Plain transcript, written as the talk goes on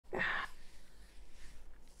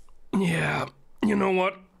Yeah, you know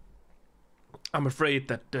what? I'm afraid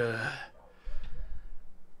that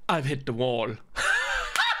I've hit the wall. Get it?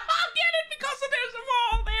 Because there's a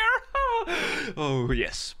wall there. Oh,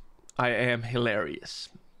 yes. I am hilarious.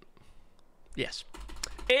 Yes.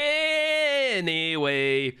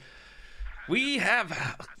 Anyway, we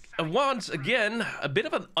have once again a bit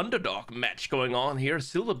of an underdog match going on here.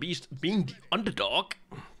 SilverBeast being the underdog,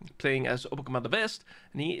 playing as Oberkommando West,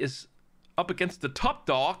 and he is up against the top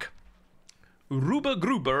dog,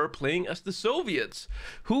 RuberGruber, playing as the Soviets,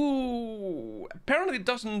 who apparently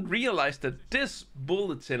doesn't realize that this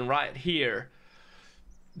bulletin right here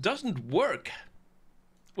doesn't work.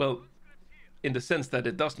 Well, in the sense that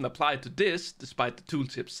it doesn't apply to this, despite the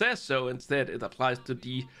tooltip says so. Instead, it applies to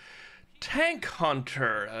the Tank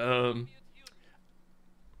Hunter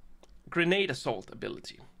grenade assault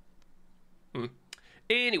ability.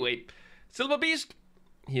 Anyway, SilverBeast,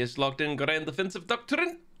 he has logged in Grand Defensive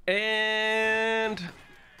Doctrine, and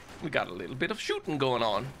we got a little bit of shooting going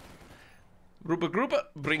on. RuberGruber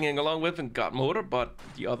bringing along with him God Motor, but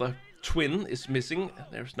the other twin is missing.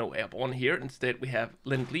 There's no airborne here. Instead, we have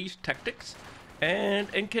Lend-Lease Tactics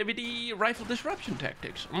and NKVD Rifle Disruption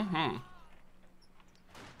Tactics.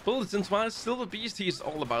 Bulletins-wise, SilverBeast, he's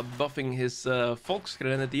all about buffing his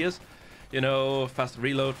Volksgrenadiers. You know, faster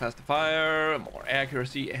reload, faster fire, more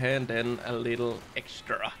accuracy, and then a little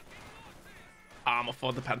extra armor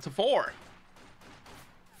for the Panzer IV.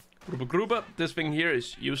 RuberGruber, this thing here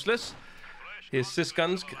is useless. His sys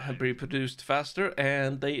guns can be produced faster,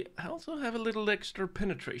 and they also have a little extra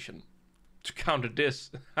penetration to counter this.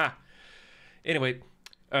 Anyway,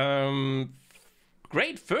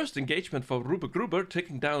 great first engagement for RuberGruber,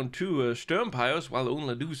 taking down 2 Sturmpires while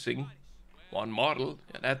only losing 1 model.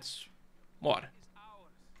 Yeah, that's what?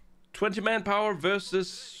 20 manpower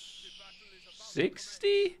versus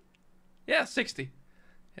 60? Yeah, 60.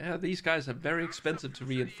 Yeah, these guys are very expensive to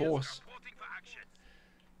reinforce.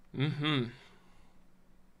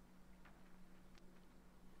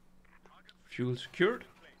 Fuel secured.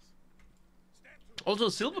 Also,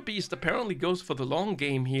 SilverBeast apparently goes for the long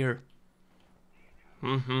game here.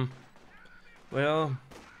 Well,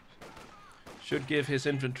 should give his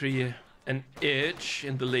infantry an edge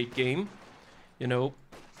in the late game. You know,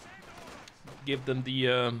 give them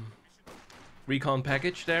the recon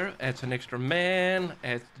package there, adds an extra man,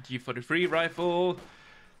 adds the G43 rifle,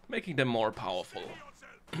 making them more powerful.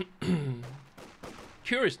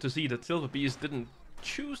 Curious to see that SilverBeast didn't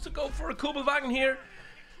choose to go for a Kugelwagen here.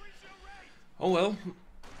 Oh well.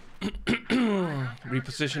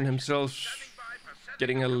 Reposition himself,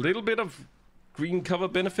 getting a little bit of green cover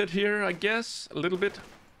benefit here, I guess. A little bit.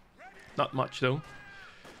 Not much though.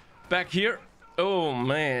 Back here. Oh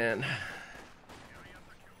man.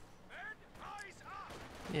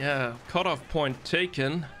 Yeah, cutoff point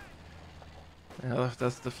taken.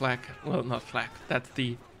 That's the flak. Well, not flak. That's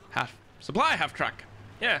the supply half track.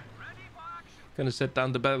 Yeah. Gonna set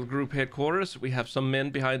down the battle group headquarters. We have some men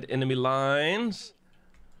behind enemy lines.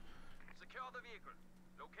 Secure the vehicle.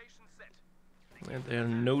 Location set. And they're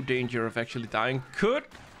in no danger of actually dying. Could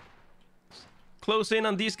close in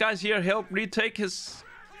on these guys here. Help retake his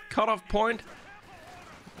cutoff point.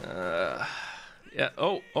 Yeah.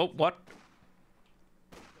 Oh, what?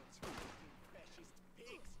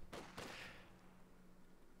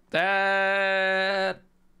 That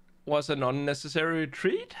was an unnecessary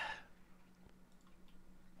retreat.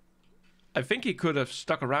 I think he could have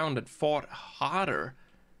stuck around and fought harder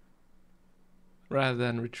rather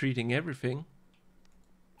than retreating everything.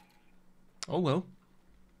 Oh well.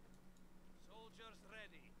 Soldiers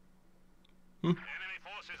ready. Enemy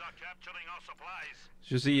forces are capturing our supplies.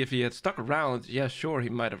 You see, if he had stuck around, yeah, sure, he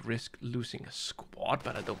might have risked losing a squad,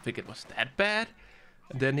 but I don't think it was that bad.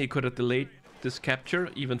 And then he could have delayed this capture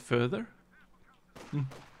even further.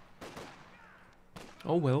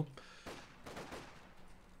 Oh well.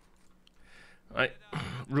 Alright,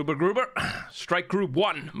 RuberGruber, strike group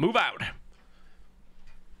 1, move out.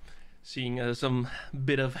 Seeing some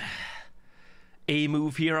bit of a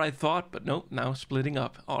move here, I thought, but nope, now splitting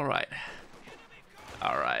up. Alright.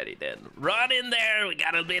 Alrighty then. Run in there, we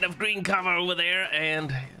got a bit of green cover over there,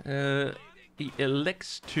 and he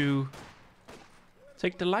elects to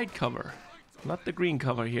take the light cover, not the green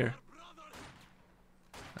cover here.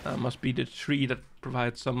 Must be the tree that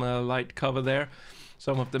provides some light cover there.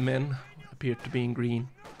 Some of the men appear to be in green.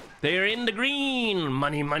 They're in the green!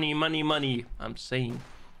 Money, money, money, money, I'm saying.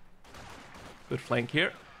 Good flank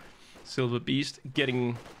here. SilverBeast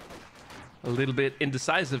getting a little bit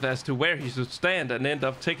indecisive as to where he should stand and end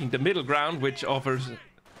up taking the middle ground, which offered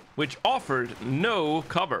no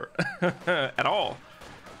cover at all.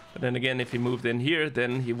 But then again, if he moved in here,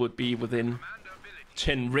 then he would be within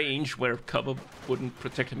 10 range, where cover wouldn't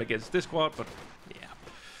protect him against this squad, but yeah.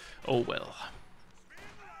 Oh well.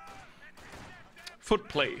 Foot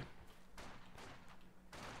play.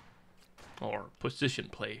 Or position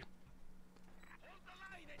play.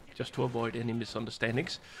 Just to avoid any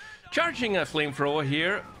misunderstandings. Charging a flamethrower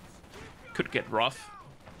here could get rough.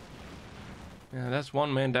 Yeah, that's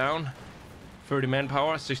one man down. 30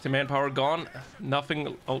 manpower, 60 manpower gone.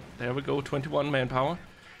 Nothing. Oh, there we go. 21 manpower.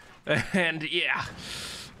 And yeah.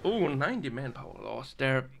 Oh, 90 manpower lost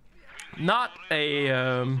there. Not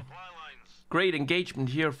a great engagement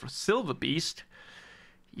here for SilverBeast.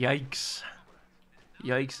 Yikes.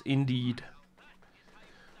 Yikes indeed.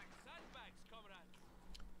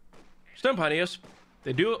 Stone Pioneers,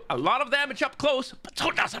 they do a lot of damage up close, but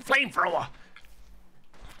so does a flamethrower.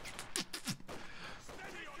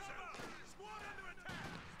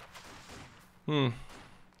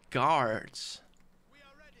 Guards.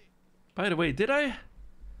 By the way, did I?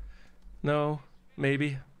 No,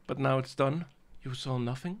 maybe, but now it's done. You saw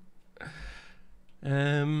nothing.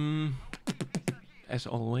 As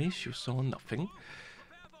always, you saw nothing.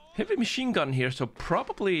 Heavy machine gun here, so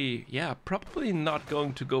probably, yeah, probably not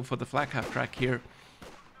going to go for the flak half track here.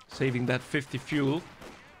 Saving that 50 fuel.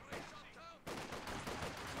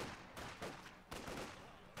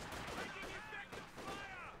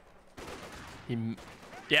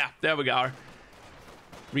 Yeah, there we go.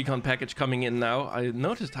 Recon package coming in now. I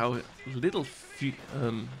noticed how little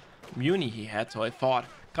muni he had, so I thought,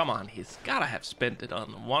 come on, he's gotta have spent it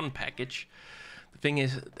on one package. The thing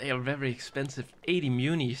is, they are very expensive. 80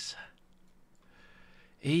 munis.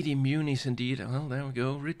 80 munis indeed. Well, there we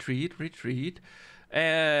go. Retreat, retreat.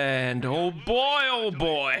 And oh boy,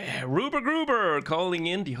 RuberGruber calling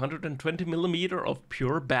in the 120mm of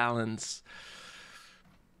pure balance.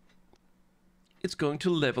 It's going to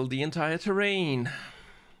level the entire terrain.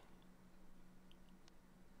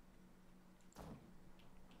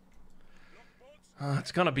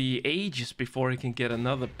 It's gonna be ages before he can get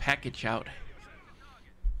another package out.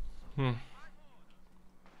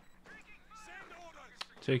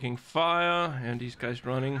 Taking fire, and these guys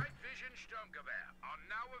running.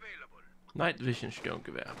 Night vision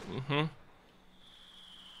Sturmgewehr.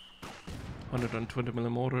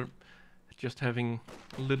 120mm. Just having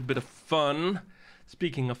a little bit of fun.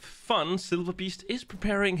 Speaking of fun, SilverBeast is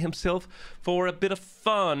preparing himself for a bit of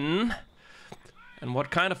fun. And what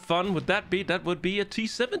kind of fun would that be? That would be a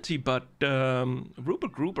T-70, but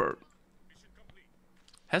RuberGruber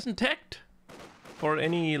hasn't teched for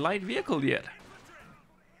any light vehicle yet.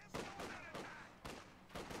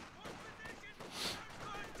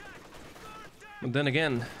 But then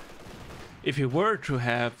again, if he were to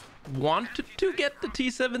have wanted to get the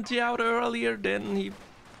T-70 out earlier, then he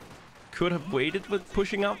could have waited with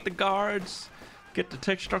pushing out the guards, get the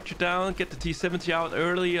tech structure down, get the T-70 out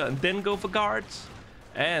earlier, and then go for guards,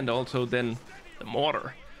 and also then the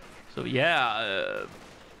mortar. So yeah,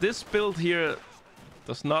 this build here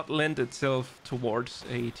does not lend itself towards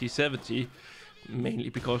a T-70, mainly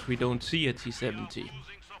because we don't see a T-70.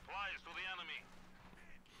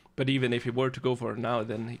 But even if he were to go for it now,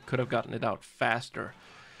 then he could have gotten it out faster,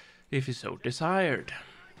 if he so desired.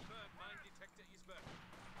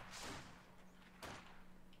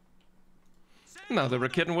 Now the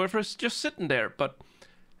Raketenwerfer is just sitting there, but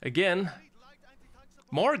again,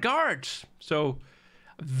 more guards. So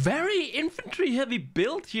very infantry heavy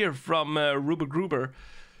build here from RuberGruber.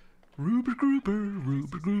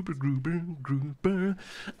 RuberGruber.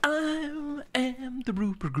 I am the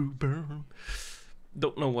RuberGruber.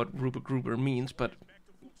 Don't know what RuberGruber means, but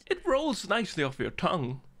it rolls nicely off your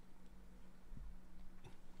tongue.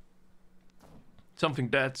 Something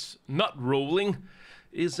that's not rolling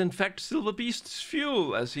is in fact SilverBeast's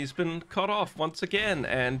fuel, as he's been cut off once again,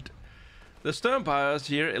 and the Sternpires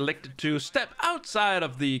here elected to step outside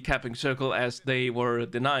of the capping circle as they were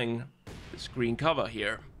denying this green cover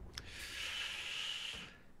here.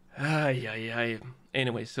 Anyway,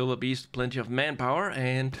 SilverBeast, plenty of manpower,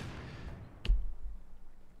 and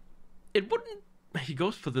it wouldn't... He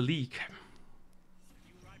goes for the leak.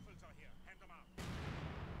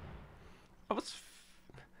 I was...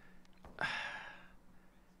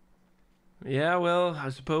 Yeah, well, I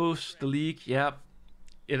suppose the leak, yeah.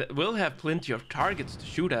 It will have plenty of targets to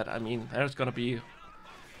shoot at. I mean, there's gonna be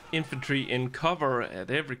infantry in cover at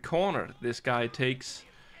every corner this guy takes.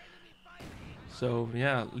 So,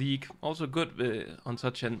 yeah, leak also good on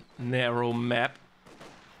such a narrow map.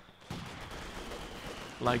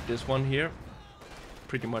 Like this one here.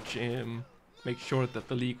 Pretty much make sure that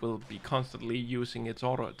the leak will be constantly using its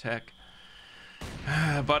auto attack.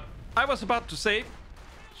 But I was about to say,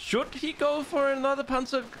 Should he go for another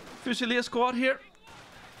Panzer Fusilier squad here?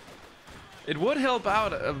 It would help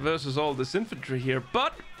out versus all this infantry here,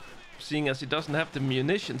 but seeing as he doesn't have the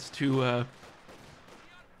munitions to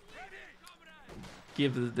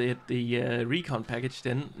give the recon package,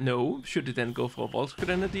 then no. Should he then go for a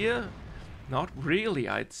Volksgrenadier? Not really,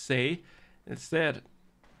 I'd say. Instead,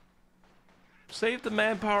 save the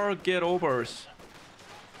manpower, get obers.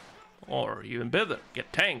 Or even better,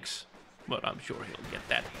 get tanks. But I'm sure he'll get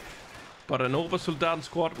that. But an Obersoldaten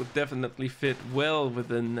squad would definitely fit well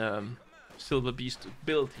within SilverBeast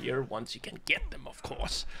build here, once you can get them, of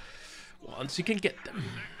course. Once you can get them.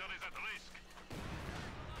 Sector is at risk.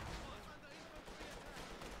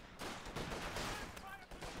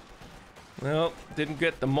 Well, didn't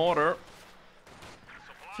get the mortar.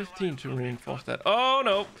 15 to reinforce that. Oh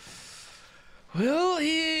no! Well,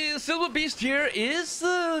 SilverBeast here is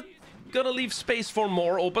gonna leave space for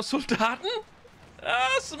more Obersoldaten.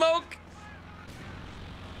 Ah, smoke!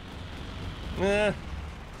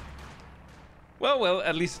 Well,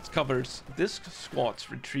 at least it covers this squad's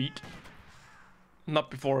retreat.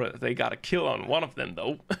 Not before they got a kill on one of them,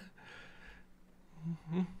 though.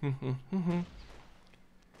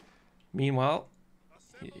 Meanwhile,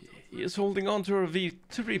 he is holding on to a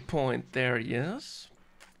victory point there, yes.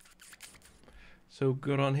 So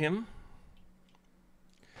good on him.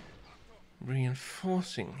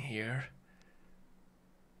 Reinforcing here.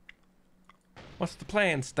 What's the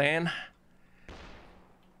plan, Stan? I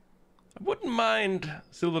wouldn't mind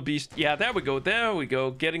SilverBeast. Yeah, there we go.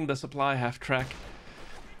 Getting the supply half-track.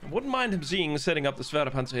 I wouldn't mind him setting up the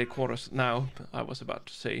Schwerpanzer headquarters now, I was about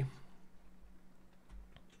to say.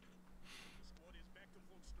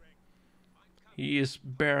 He is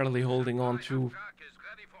barely holding on to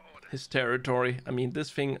his territory. I mean, this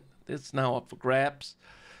thing is now up for grabs.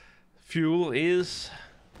 Fuel is...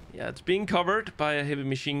 yeah, it's being covered by a heavy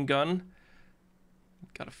machine gun.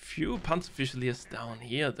 Got a few Panzerfusiliers down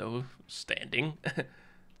here, though. Standing.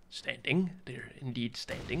 Standing. They're indeed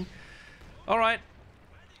standing. Alright.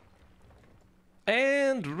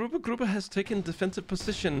 And RuberGruber has taken defensive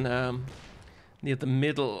position near the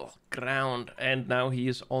middle ground. And now he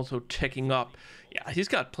is also checking up. Yeah, he's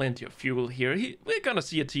got plenty of fuel here. We're gonna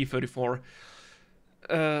see a T-34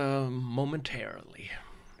 momentarily.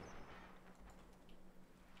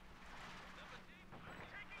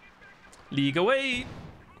 League away.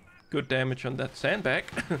 Good damage on that sandbag.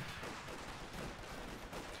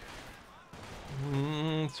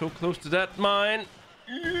 So close to that mine.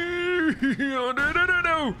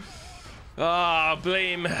 No. Ah,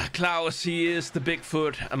 blame Klaus. He is the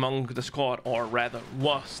Bigfoot among the squad, or rather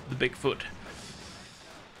was the Bigfoot.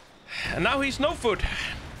 And now he's no foot.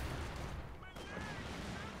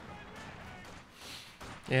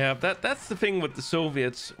 Yeah, that's the thing with the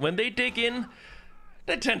Soviets. When they dig in,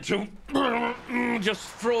 they tend to just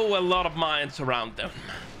throw a lot of mines around them.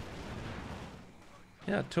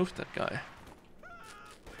 Yeah, toast that guy.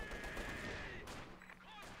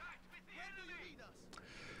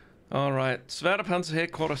 Alright, Schwerpanzer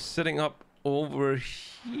headquarters sitting up over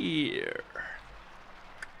here.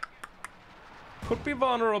 Could be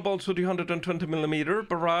vulnerable to the 120mm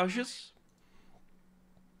barrages.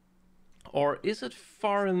 Or is it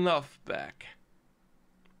far enough back?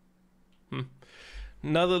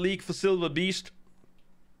 Another leak for SilverBeast.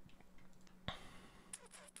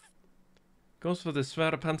 Goes for the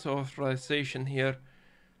Schwerpanzer authorization here.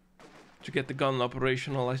 To get the gun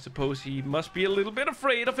operational, I suppose. He must be a little bit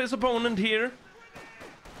afraid of his opponent here.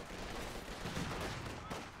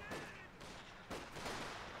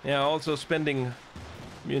 Yeah, also spending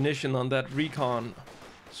munition on that recon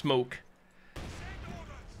smoke.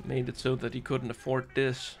 Made it so that he couldn't afford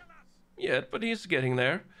this yet, but he's getting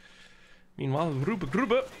there. Meanwhile,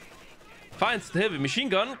 RuberGruber finds the heavy machine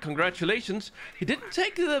gun. Congratulations. He didn't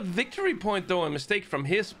take the victory point, though. A mistake from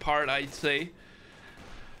his part, I'd say.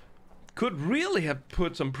 Could really have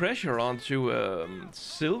put some pressure onto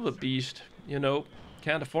SilverBeast. You know,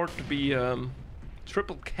 can't afford to be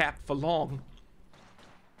triple capped for long.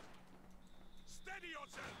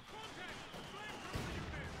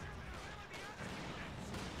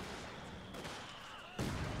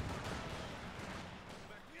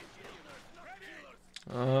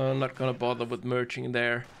 Not gonna bother with merging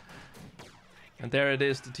there. And there it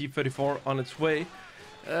is, the T-34 on its way.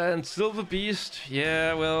 And SilverBeast,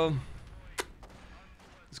 yeah, well...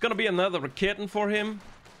 it's gonna be another Raketen for him.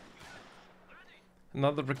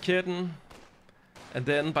 Another Raketen. And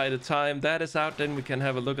then by the time that is out, then we can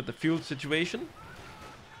have a look at the fuel situation.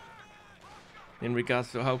 In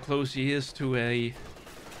regards to how close he is to a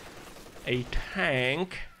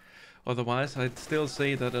tank. Otherwise, I'd still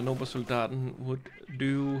say that an Obersoldaten would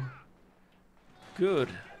do good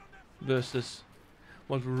versus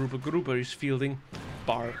what RuberGruber is fielding,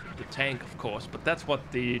 bar the tank, of course. But that's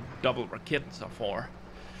what the double Raketens are for.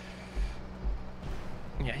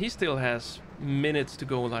 Yeah, he still has minutes to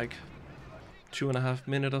go, like 2.5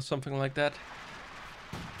 minutes or something like that.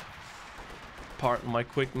 Pardon my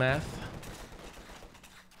quick math.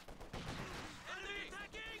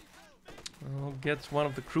 Oh, gets one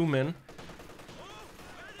of the crewmen.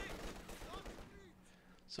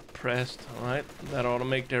 Suppressed, alright. That ought to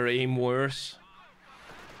make their aim worse.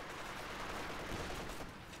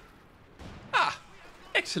 Ah!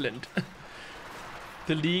 Excellent!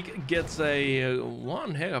 The League gets a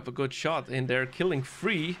one heck of a good shot in there, killing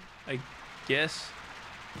 3, I guess.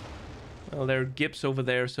 Well, there are Gibbs over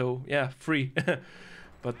there, so yeah, 3.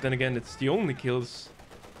 But then again, it's the only kills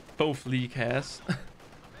both League has.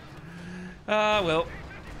 Well.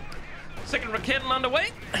 Second Raketen on the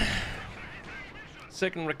way.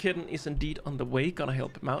 Second Raketen is indeed on the way. Gonna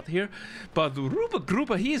help him out here. But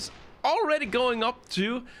RuberGruber, he's already going up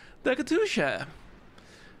to the Katusha.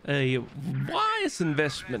 A wise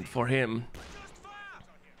investment for him.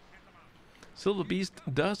 SilverBeast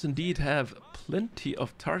does indeed have plenty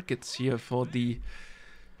of targets here for the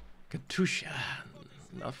Katusha.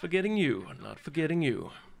 Not forgetting you, not forgetting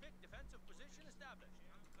you.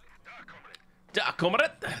 Da,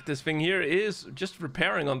 comrade! This thing here is just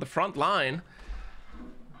repairing on the front line.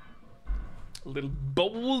 A little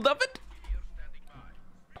bold of it.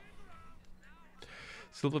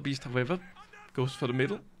 SilverBeast, however, goes for the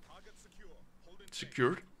middle.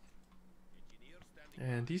 Secured.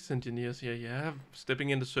 And these engineers here, yeah, stepping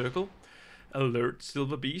in the circle. Alert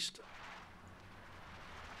SilverBeast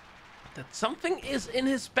that something is in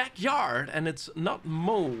his backyard and it's not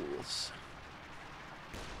moles.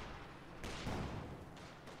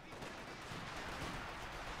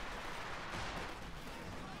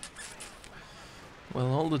 Well,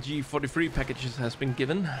 all the G43 packages has been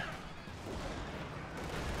given.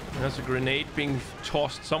 There's a grenade being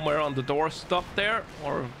tossed somewhere on the doorstop there,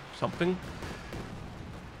 or something.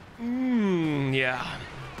 Yeah.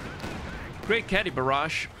 Great caddy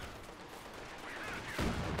barrage.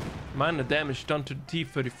 Minor damage done to the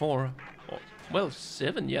T-34. Oh, well,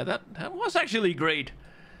 7, yeah, that was actually great.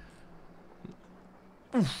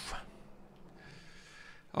 Oof.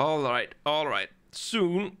 Alright, alright.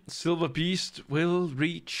 Soon, SilverBeast will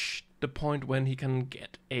reach the point when he can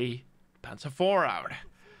get a Panzer IV out.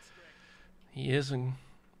 He is,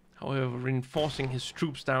 however, reinforcing his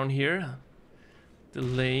troops down here,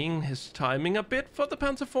 delaying his timing a bit for the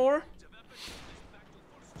Panzer IV.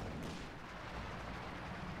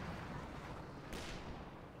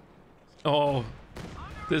 Oh,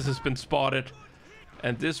 this has been spotted.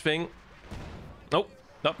 And this thing... Nope,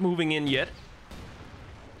 not moving in yet.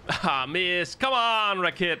 Ah, miss. Come on,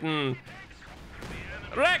 Raketen.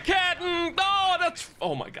 Raketen! Oh, that's...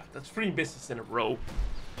 Oh my god, that's 3 misses in a row.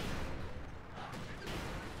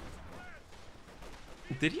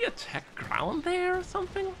 Did he attack ground there or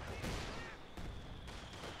something?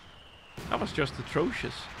 That was just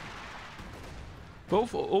atrocious.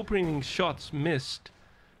 Both opening shots missed.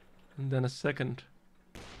 And then a second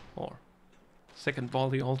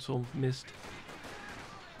volley also missed.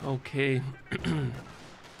 Okay.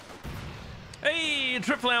 Hey,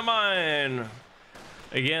 triple air mine!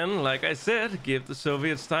 Again, like I said, give the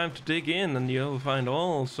Soviets time to dig in and you'll find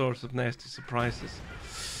all sorts of nasty surprises.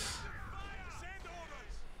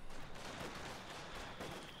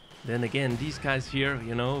 Then again, these guys here,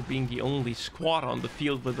 you know, being the only squad on the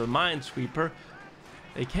field with a minesweeper,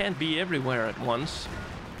 they can't be everywhere at once.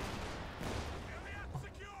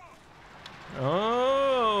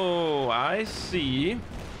 Oh, I see.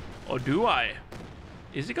 Or do I?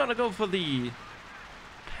 Is he gonna go for the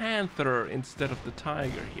Panther instead of the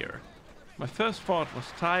Tiger here? My first thought was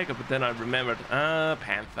Tiger, but then I remembered,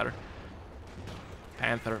 Panther.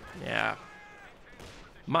 Panther, yeah.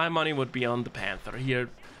 My money would be on the Panther here.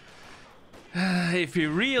 If he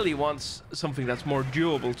really wants something that's more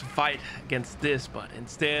doable to fight against this, but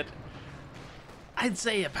instead, I'd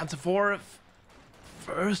say a Panzer IV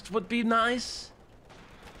first would be nice.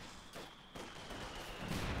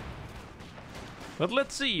 But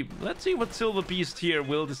let's see what SilverBeast here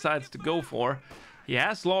will decide to go for. He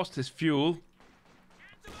has lost his fuel,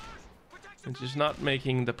 which is not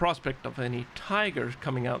making the prospect of any Tigers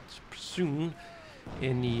coming out soon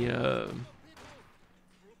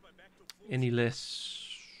any less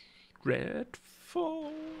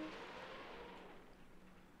dreadful.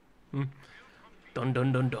 Dun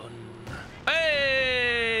dun dun dun.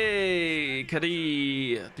 Hey!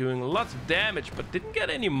 Kadi doing lots of damage, but didn't get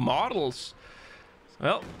any models.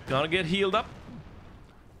 Well, gonna get healed up.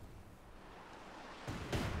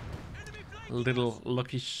 A little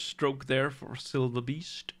lucky stroke there for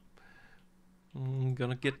SilverBeast.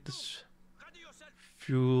 Gonna get this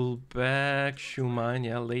fuel back. Shoe mine,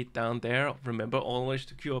 yeah, laid down there. Remember always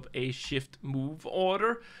to queue up a shift move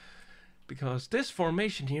order, because this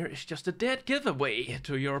formation here is just a dead giveaway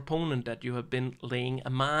to your opponent that you have been laying a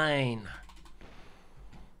mine.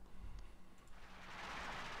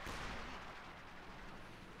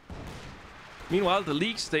 Meanwhile, the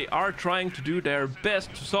leaks, they are trying to do their best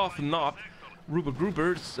to soften up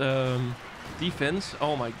RuberGruber's defense.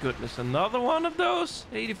 Oh my goodness, another one of those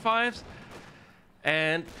 85s.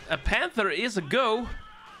 And a Panther is a go.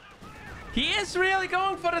 He is really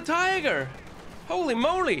going for the Tiger. Holy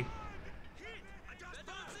moly.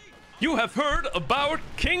 You have heard about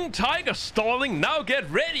King Tiger stalling. Now get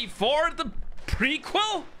ready for the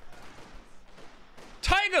prequel.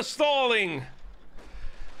 Tiger stalling.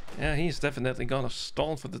 Yeah, he's definitely gonna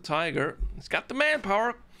stall for the Tiger. He's got the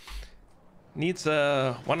manpower. Needs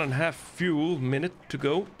a 1.5 fuel minute to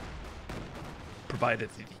go, provided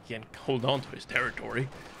that he can hold on to his territory.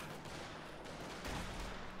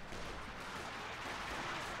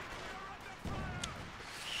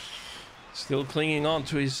 Still clinging on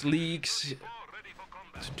to his leaks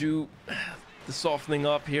to do the softening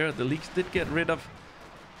up here. The leaks did get rid of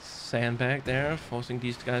sandbag there, forcing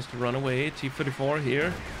these guys to run away. T-34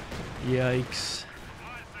 here. Yikes.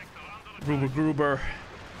 RuberGruber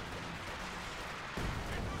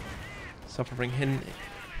suffering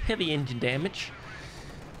heavy engine damage.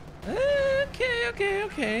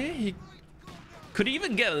 Okay. He could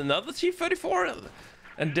even get another T-34,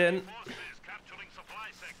 and then,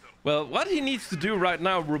 well, what he needs to do right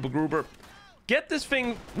now, RuberGruber, get this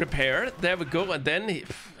thing repaired. There we go, and then he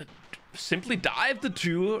simply dive the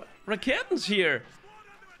 2 Raketens here.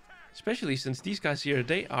 Especially since these guys here,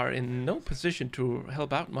 they are in no position to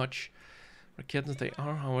help out much. Raketens, they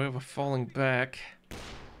are, however, falling back. But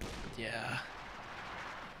yeah.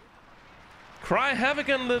 Cry havoc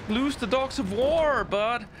and let loose the dogs of war,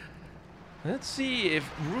 but let's see if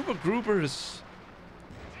RuberGruber's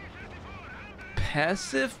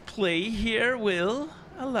passive play here will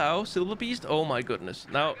allow SilverBeast. Oh my goodness!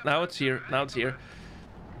 Now it's here. Now it's here.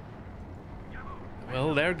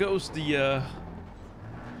 Well, there goes the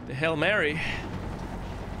Hail Mary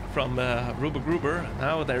from RuberGruber.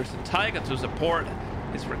 Now there's a Tiger to support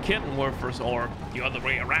his Raketen warfers, or the other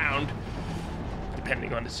way around,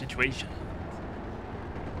 depending on the situation.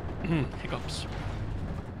 Hiccups.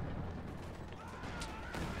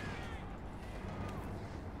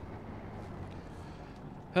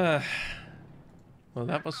 Well,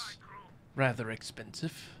 that was rather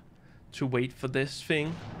expensive to wait for this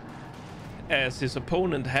thing, as his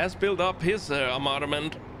opponent has built up his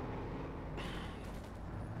armament.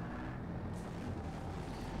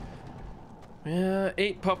 Yeah,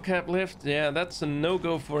 8 PopCap left. Yeah, that's a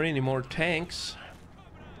no-go for any more tanks.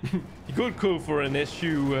 You could go for an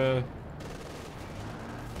SU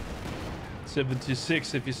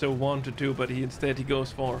 76 if you so wanted to, but instead he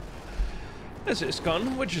goes for this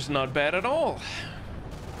gun, which is not bad at all.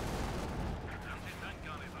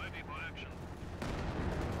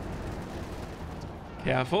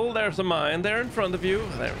 Careful, there's a mine there in front of you.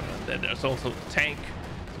 There's also a tank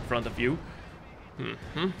in front of you.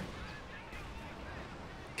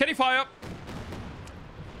 Can he fire?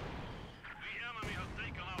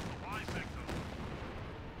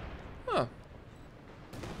 Huh.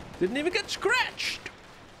 Didn't even get scratched.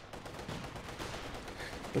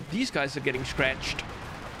 But these guys are getting scratched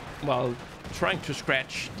while trying to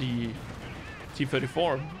scratch the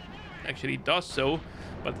T-34. Actually does so,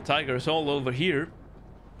 but the Tiger is all over here.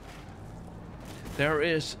 There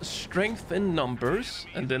is strength in numbers,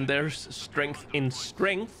 and then there's strength in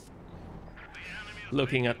strength.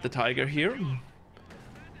 Looking at the Tiger here.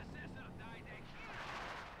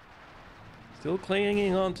 Still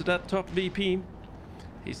clinging on to that top VP.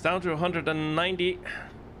 He's down to 190.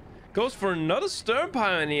 Goes for another Stern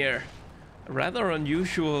Pioneer. A rather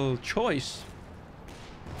unusual choice.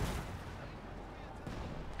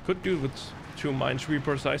 Could do with 2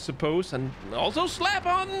 Minesweepers, I suppose, and also slap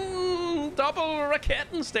on double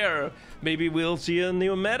Raketens there. Maybe we'll see a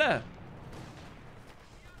new meta.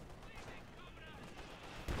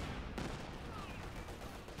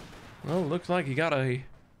 Well, looks like he got a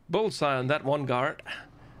bullseye on that one guard,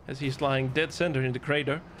 as he's lying dead center in the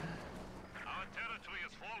crater. Our territory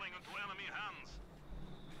is falling into enemy hands.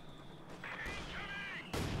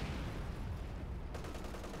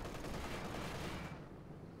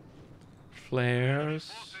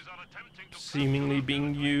 Flares. seemingly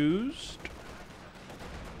being used.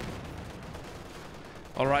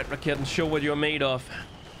 Alright, Raketen, show what you're made of.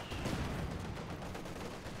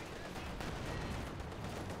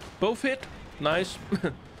 Both hit. Nice.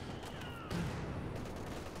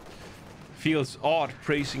 Feels odd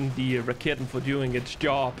praising the Raketen for doing its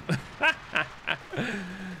job.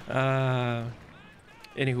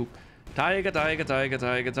 Anywho. Tiger, tiger, tiger,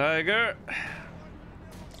 tiger, tiger.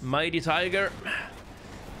 Mighty tiger.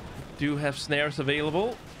 Do have snares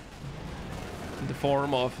available in the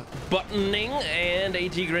form of buttoning and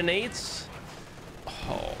AT grenades.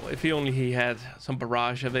 Oh, if he had some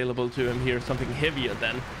barrage available to him here, something heavier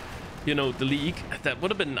than, you know, the League, that would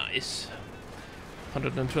have been nice.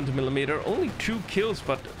 120mm, only 2 kills,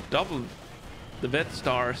 but double the vet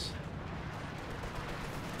stars.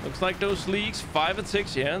 Looks like those Leagues 5 and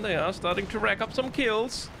 6, yeah, they are starting to rack up some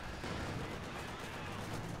kills.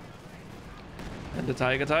 And the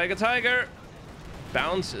tiger, tiger, tiger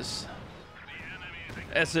bounces,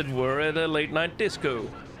 as it were at a late night disco.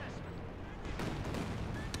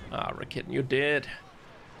 Ah, Raketen, you're dead.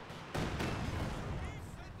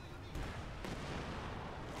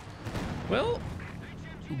 Well,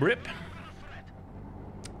 rip.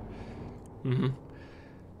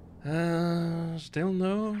 Still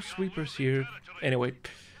no sweepers here. Anyway.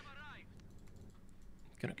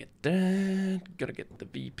 Gonna get that. Gonna get the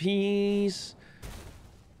VPs.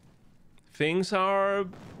 Things are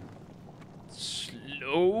slowly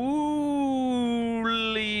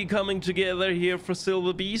coming together here for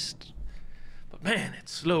SilverBeast. But man,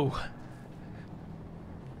 it's slow.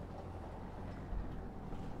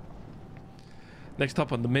 Next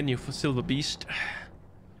up on the menu for SilverBeast.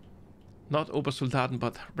 Not Obersoldaten,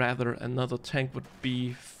 but rather another tank would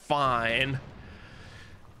be fine.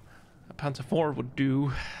 A Panzer IV would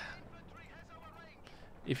do.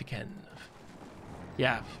 If he can.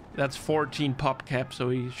 Yeah, that's 14 pop cap, so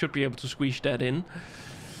he should be able to squeeze that in.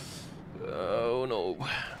 Oh no.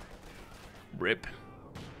 Rip.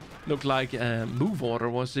 Looked like a move order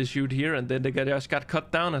was issued here, and then they just got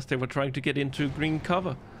cut down as they were trying to get into green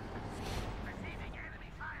cover.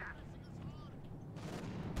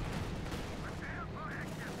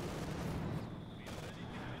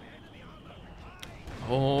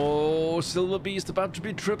 Oh, SilverBeast about to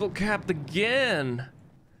be triple capped again.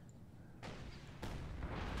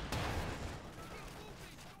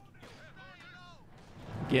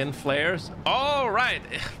 Again, flares. All right.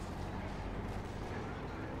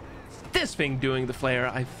 This thing doing the flare.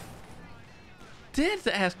 I did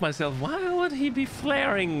ask myself, why would he be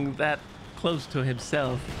flaring that close to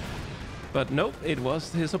himself? But nope, it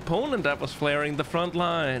was his opponent that was flaring the front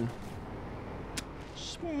line.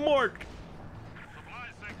 Smart.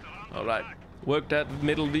 All right, work that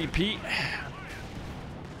middle VP.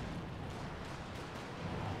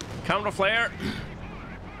 Counter flare.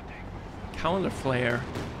 Counter flare.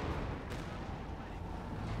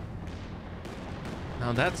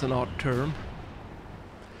 Now that's an odd term.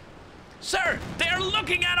 Sir, they're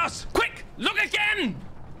looking at us! Quick, look again!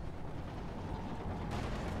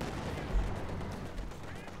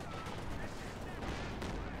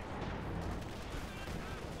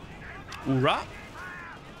 Hoorah!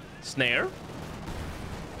 Snare.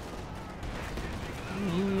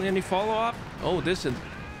 Any follow-up? Oh, this is...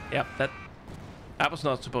 Yep, that was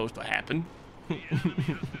not supposed to happen.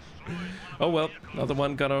 Oh well, another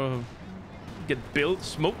one gonna get built.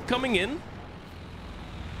 Smoke coming in.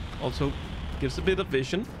 Also gives a bit of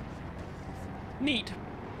vision. Neat.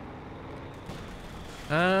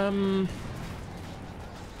 Man,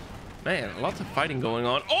 lots of fighting going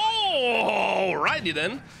on. Oh, righty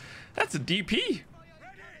then. That's a DP.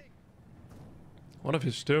 One of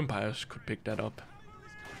his Sturmpires could pick that up.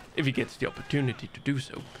 If he gets the opportunity to do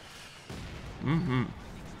so. Mm-hmm.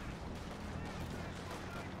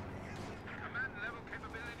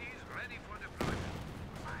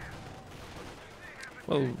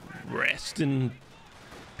 Well, rest in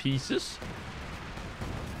pieces.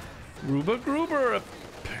 RuberGruber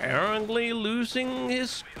apparently losing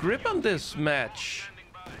his grip on this match.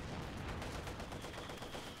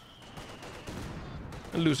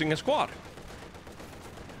 And losing a squad.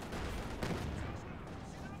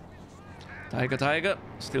 Tiger, tiger,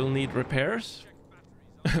 still need repairs.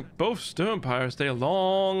 Both Sturmpires, they're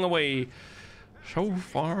long away. So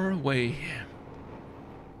far away.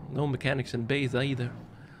 No mechanics in base either.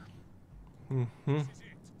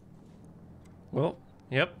 Well,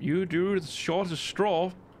 yep, you drew the shortest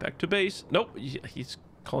straw. Back to base. Nope, he's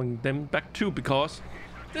calling them back too because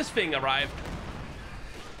this thing arrived.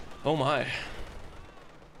 Oh my.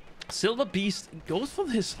 SilverBeast goes for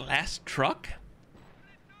his last truck.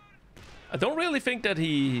 I don't really think that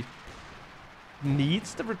he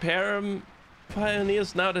needs the repair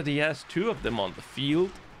pioneers now that he has 2 of them on the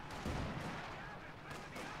field.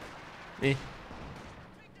 Eh.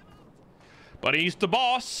 But he's the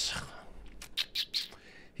boss.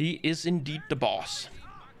 He is indeed the boss.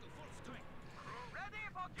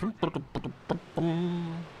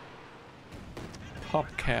 Pop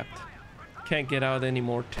capped. Can't get out any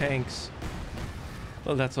more tanks.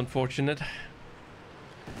 Well, that's unfortunate.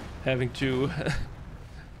 Having to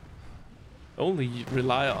only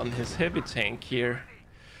rely on his heavy tank here.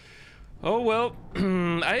 Oh well,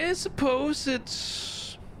 I suppose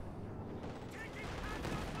it's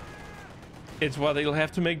what they'll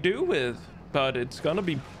have to make do with. But it's gonna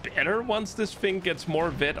be better once this thing gets more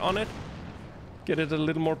vet on it. Get it a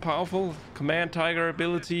little more powerful. Command Tiger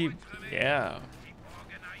ability, yeah.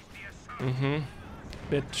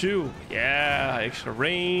 Bit 2, yeah. Extra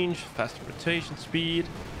range, faster rotation speed.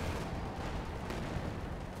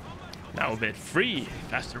 Now bit 3,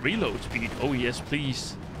 faster reload speed. Oh yes,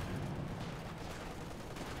 please.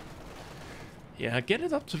 Yeah, get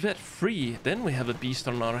it up to vet 3. Then we have a beast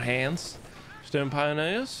on our hands. Stone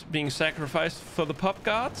Pioneers being sacrificed for the pop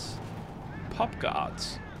gods. Pop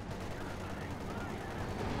gods.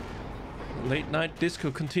 Late night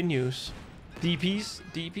disco continues.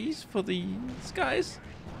 DPs for these guys?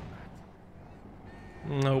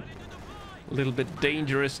 Nope. A little bit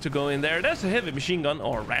dangerous to go in there. There's a heavy machine gun,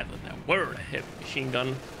 or rather, there were a heavy machine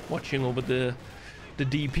gun watching over the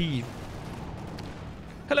DP.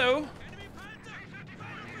 Hello.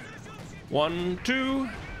 1, 2.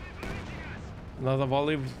 Another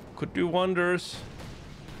volley could do wonders.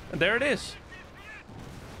 And there it is.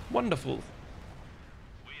 Wonderful.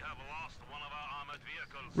 We have lost one of our armored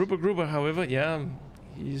vehicles. RuberGruber, however, yeah,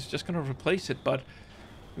 he's just gonna replace it, but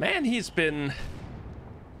man, he's been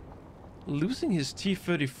losing his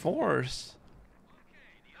T-34s.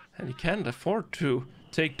 And he can't afford to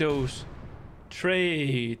take those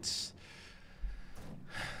trades.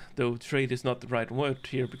 Though trade is not the right word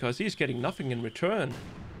here, because he's getting nothing in return.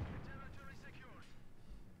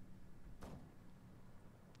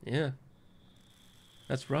 Yeah.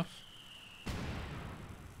 That's rough.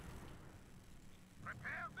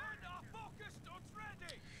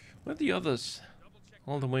 Where are the others?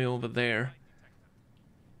 All the way over there.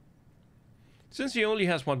 Since he only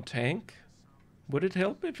has 1 tank, would it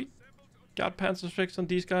help if he got Panzer Strikes on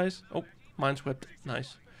these guys? Oh, Mineswept.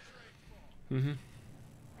 Nice.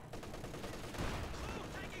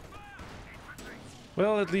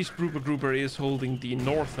 Well, at least RuberGruber is holding the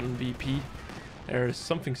northern VP. There's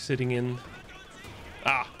something sitting in...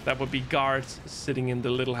 Ah, that would be guards sitting in the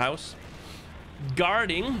little house.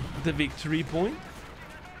 Guarding the victory point.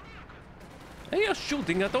 They are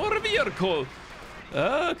shooting at our vehicle.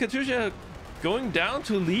 Katusha going down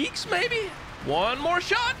to leaks, maybe? One more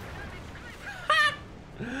shot.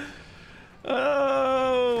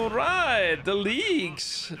 Oh, right. The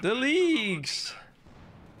leaks. The leaks.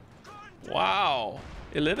 Wow.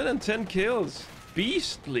 11 and 10 kills.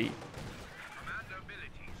 Beastly.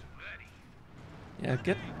 Yeah,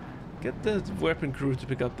 get the weapon crew to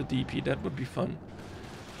pick up the DP. That would be fun.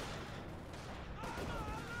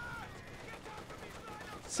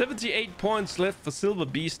 78 points left for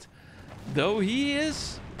SilverBeast, though he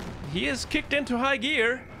is kicked into high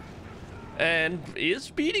gear and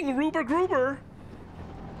is beating RuberGruber.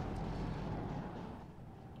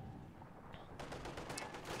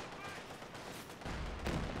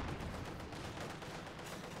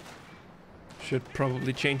 Should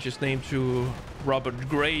probably change his name to Robert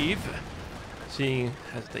Grave, seeing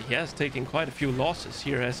as he has taken quite a few losses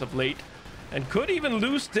here as of late, and could even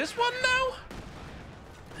lose this one now.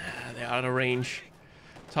 They're out of range.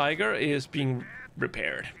 Tiger is being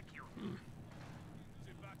repaired.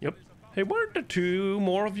 Yep. Hey, weren't there 2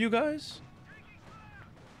 more of you guys?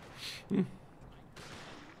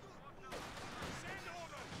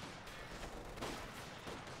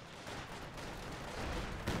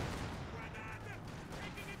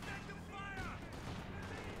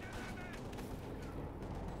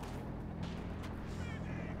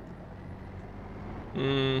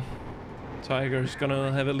 Tiger's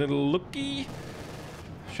gonna have a little looky.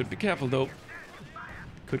 Should be careful though.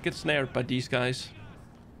 Could get snared by these guys.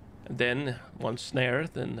 And then, once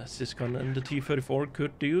snared, then Siscon and the T-34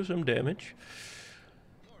 could do some damage.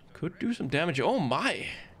 Could do some damage. Oh my!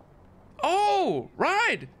 Oh,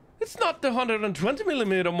 right! It's not the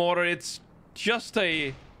 120mm mortar, it's just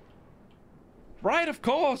a... Right, of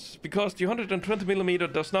course, because the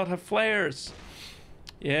 120mm does not have flares.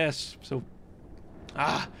 Yes, so...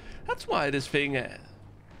 Ah, that's why this thing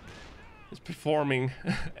is performing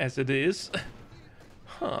as it is.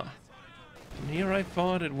 Huh. And here I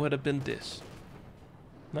thought it would have been this.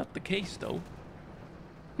 Not the case, though.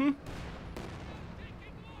 The enemy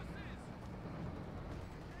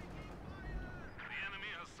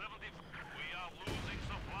has 70. We are losing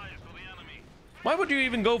supplies to the enemy. Why would you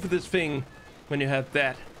even go for this thing when you have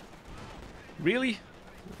that? Really?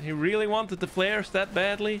 He really wanted the flares that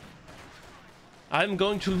badly? I'm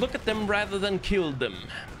going to look at them rather than kill them.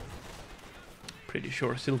 Pretty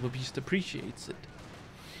sure SilverBeast appreciates it.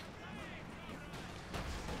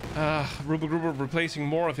 RuberGruber replacing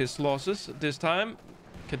more of his losses. This time,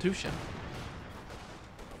 Katusha.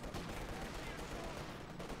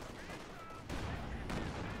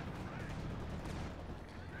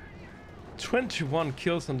 "21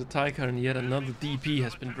 kills on the Tiger, and yet another DP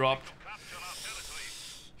has been dropped.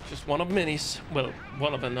 Just one of minis. Well,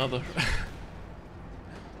 one of another."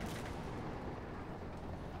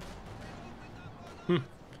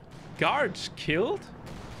 Guards killed?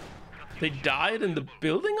 They died in the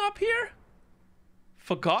building up here?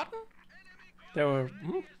 Forgotten? There were...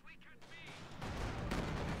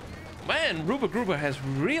 Man, RuberGruber has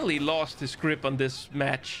really lost his grip on this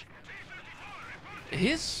match.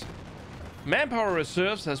 His manpower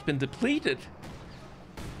reserves has been depleted.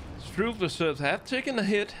 His fuel reserves have taken a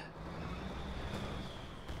hit.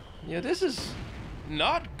 Yeah, this is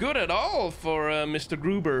not good at all for Mr.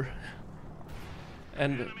 Gruber.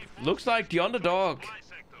 And looks like the underdog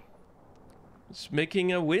is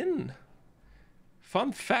making a win.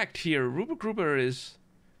 Fun fact here, RuberGruber is...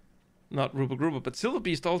 Not RuberGruber, but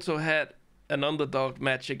SilverBeast also had an underdog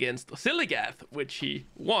match against Siligath, which he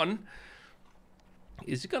won.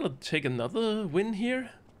 Is he gonna take another win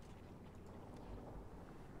here?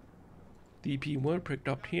 DP were picked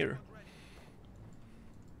up here.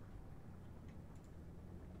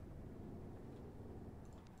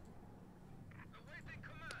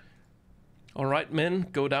 Alright, men,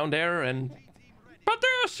 go down there and... But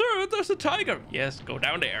there, sir, there's a tiger! Yes, go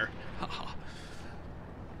down there.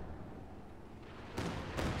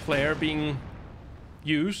 Flare being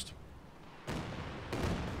used.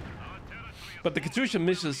 But the Katusha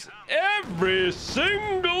misses every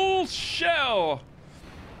single shell!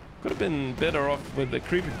 Could have been better off with the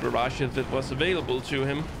creepy barrage if it was available to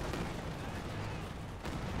him.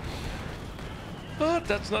 But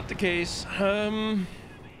that's not the case.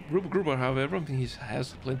 RuberGruber, however, he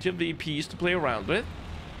has plenty of VPs to play around with.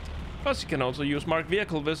 Plus, he can also use Marked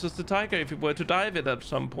Vehicle versus the Tiger if he were to dive it at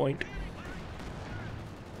some point.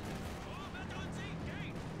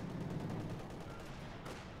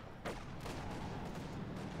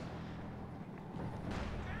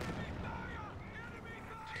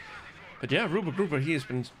 But yeah, RuberGruber, he has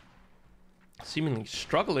been seemingly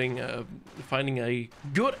struggling, finding a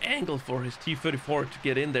good angle for his T-34 to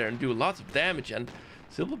get in there and do lots of damage, and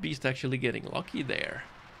SilverBeast actually getting lucky there.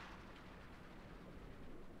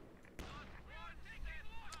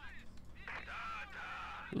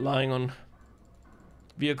 Relying on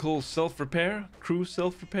vehicle self-repair, crew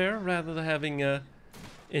self-repair, rather than having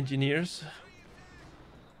engineers.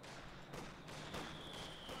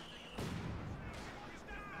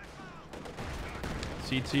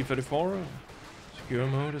 T-34, secure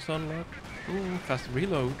mode is unlocked. Ooh, fast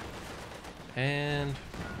reload. And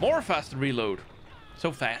more fast reload.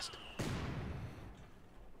 So fast.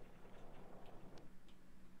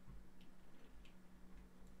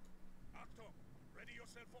 Ready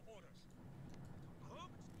yourself for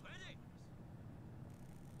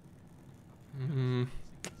orders.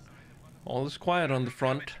 All is quiet on the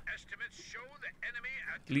front.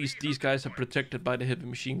 At least these guys are protected by the heavy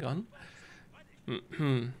machine gun.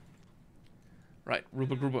 Right,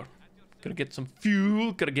 RuberGruber. Gonna get some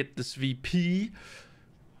fuel, gotta get this VP.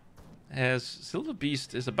 As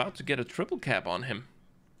SilverBeast is about to get a triple cap on him.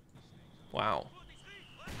 Wow.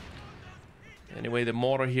 Anyway, the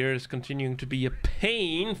mortar here is continuing to be a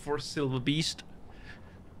pain for SilverBeast.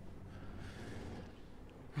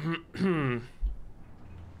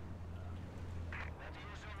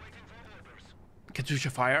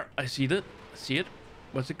 Katusha fire, I see that. I see it.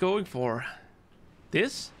 What's it going for?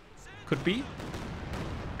 This? Could be.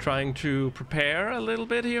 Trying to prepare a little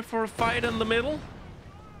bit here for a fight in the middle.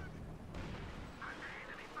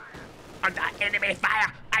 Under enemy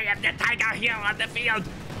fire! I am the tiger here on the field!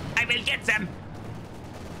 I will get them!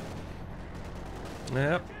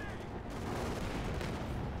 Yep.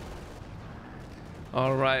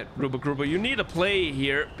 Alright, RuberGruber, you need a play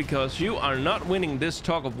here because you are not winning this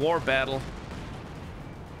tug of war battle.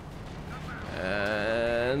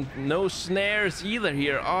 And no snares either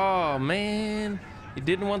here. Oh man, he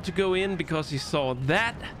didn't want to go in because he saw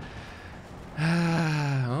that.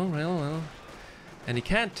 Oh well. And he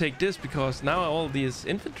can't take this because now all this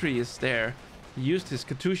infantry is there. He used his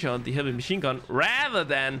Katusha on the heavy machine gun rather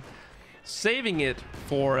than saving it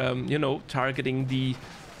for, you know, targeting the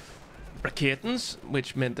Raketens,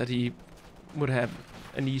 which meant that he would have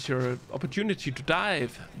an easier opportunity to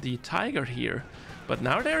dive the Tiger here. But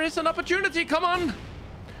now there is an opportunity. Come on!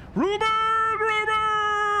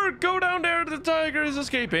 RuberGruber! Go down there. The Tiger is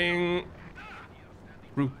escaping.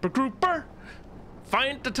 RuberGruber!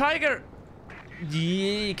 Find the Tiger!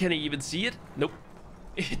 Yeah, can he even see it? Nope.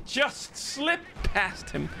 It just slipped past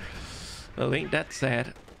him. Well, ain't that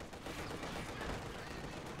sad.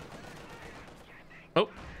 Oh,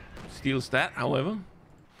 steals that, however.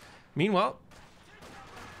 Meanwhile,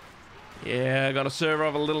 yeah, gonna serve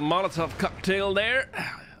up a little Molotov cocktail there.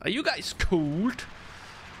 Are you guys cold?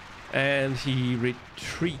 And he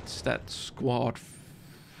retreats that squad,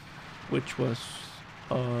 which was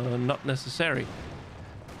not necessary.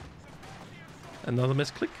 Another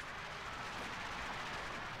misclick.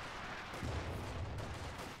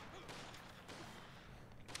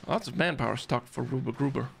 Lots of manpower stock for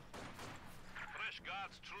RuberGruber.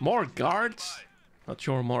 More guards? Not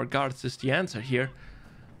sure more guards is the answer here.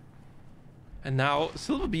 And now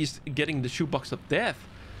SilverBeast getting the shoebox of death.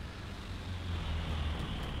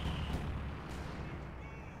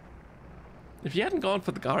 If you hadn't gone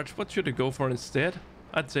for the guards, what should you go for instead?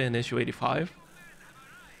 I'd say an issue 85.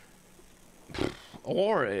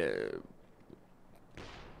 Or a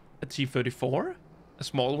T-34, a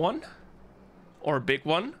small one, or a big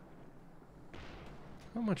one.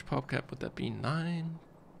 How much pop cap would that be? 9.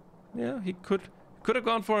 Yeah, he could have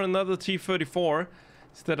gone for another T-34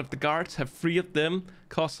 instead of the guards. Have 3 of them,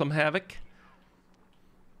 cause some havoc.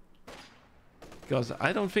 Because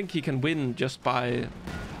I don't think he can win just by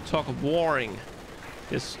talk of warring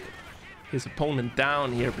his opponent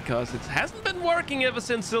down here, because it hasn't been working ever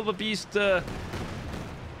since SilverBeast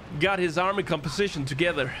got his army composition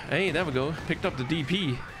together. Hey, there we go. Picked up the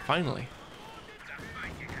DP, finally.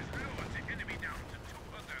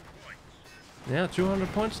 Yeah,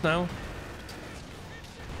 200 points now.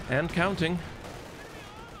 And counting.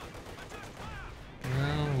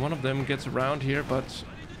 Well, one of them gets around here, but...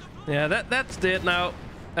 yeah, that's dead now.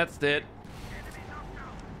 That's dead.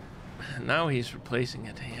 Now he's replacing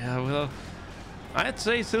it. Yeah, well... I'd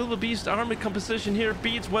say SilverBeast army composition here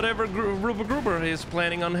beats whatever RuberGruber is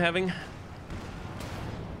planning on having.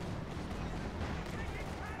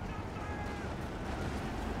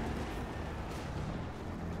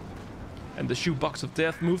 And the shoebox of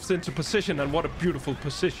death moves into position, and what a beautiful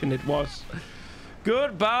position it was.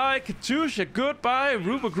 Goodbye, Katusha. Goodbye,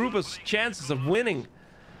 RuberGruber's chances of winning.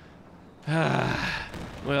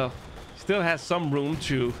 Well, still has some room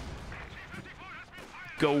to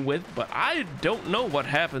go with, but I don't know what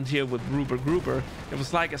happened here with RuberGruber. It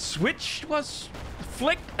was like a switch was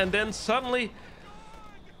flicked, and then suddenly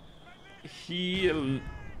he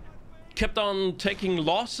kept on taking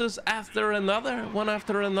losses after another, one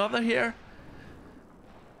after another here.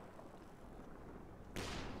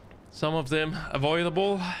 Some of them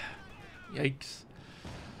avoidable. Yikes.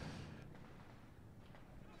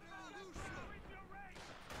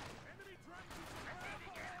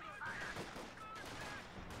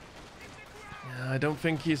 I don't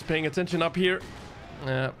think he's paying attention up here.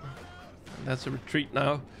 Yeah, that's a retreat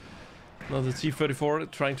now. Another T-34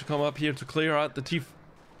 trying to come up here to clear out the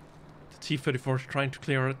T-34 is trying to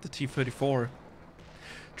clear out the T-34.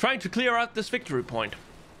 Trying to clear out this victory point.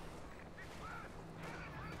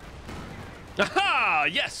 Aha!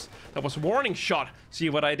 Yes! That was a warning shot. See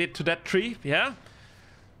what I did to that tree? Yeah?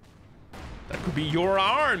 That could be your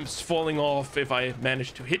arms falling off if I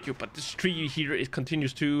manage to hit you. But this tree here, it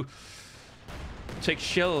continues to take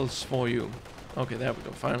shells for you. Okay, there we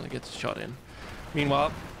go. Finally gets a shot in.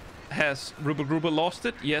 Meanwhile, has RuberGruber lost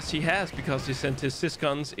it? Yes, he has, because he sent his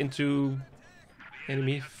sysguns into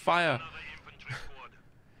enemy fire.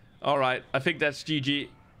 Alright, I think that's GG.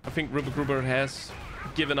 I think RuberGruber has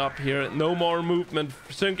given up here. No more movement.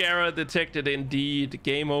 Sync error detected indeed.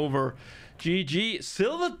 Game over. GG.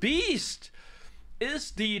 SilverBeast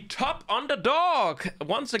is the top underdog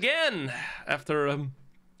once again after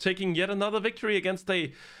taking yet another victory against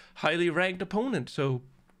a highly ranked opponent. So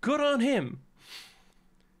good on him.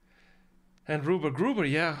 And RuberGruber,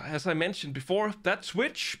 yeah, as I mentioned before, that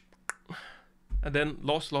switch, and then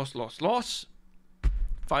loss.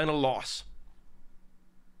 Final loss.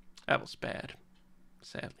 That was bad,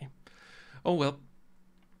 sadly. Oh well.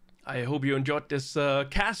 I hope you enjoyed this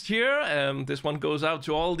cast here. This one goes out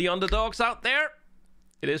to all the underdogs out there.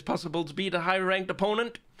 It is possible to beat a high-ranked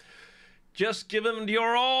opponent. Just give them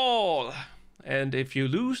your all. And if you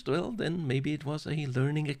lose, well, then maybe it was a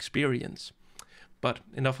learning experience. But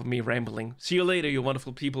enough of me rambling. See you later, you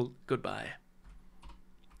wonderful people. Goodbye.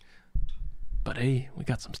 But hey, we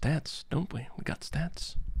got some stats, don't we? We got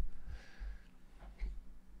stats.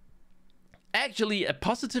 Actually, a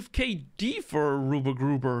positive KD for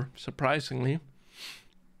RuberGruber, surprisingly.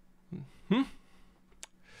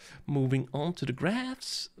 Moving on to the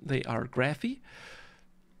graphs. They are graphy.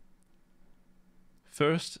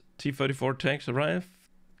 First, T-34 tanks arrive.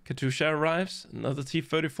 Katusha arrives. Another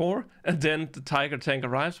T-34. And then the Tiger tank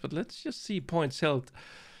arrives. But let's just see points held.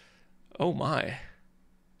 Oh my.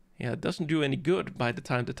 Yeah, it doesn't do any good by the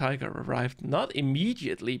time the Tiger arrived. Not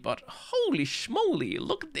immediately, but holy schmoly.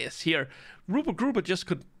 Look at this here. RuberGruber just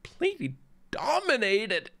completely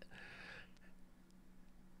dominated.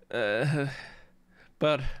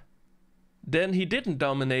 But then he didn't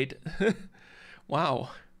dominate. Wow.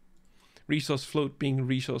 Resource float being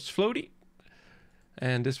resource floaty.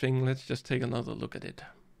 And this thing, let's just take another look at it.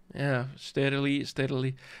 Yeah,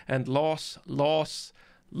 steadily. And loss.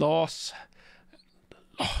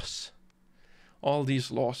 All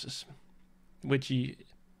these losses, which he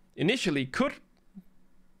initially could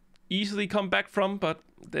easily come back from, but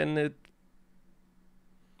then it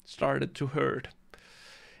started to hurt.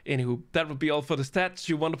 Anywho, that would be all for the stats,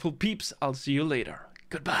 you wonderful peeps. I'll see you later.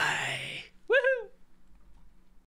 Goodbye.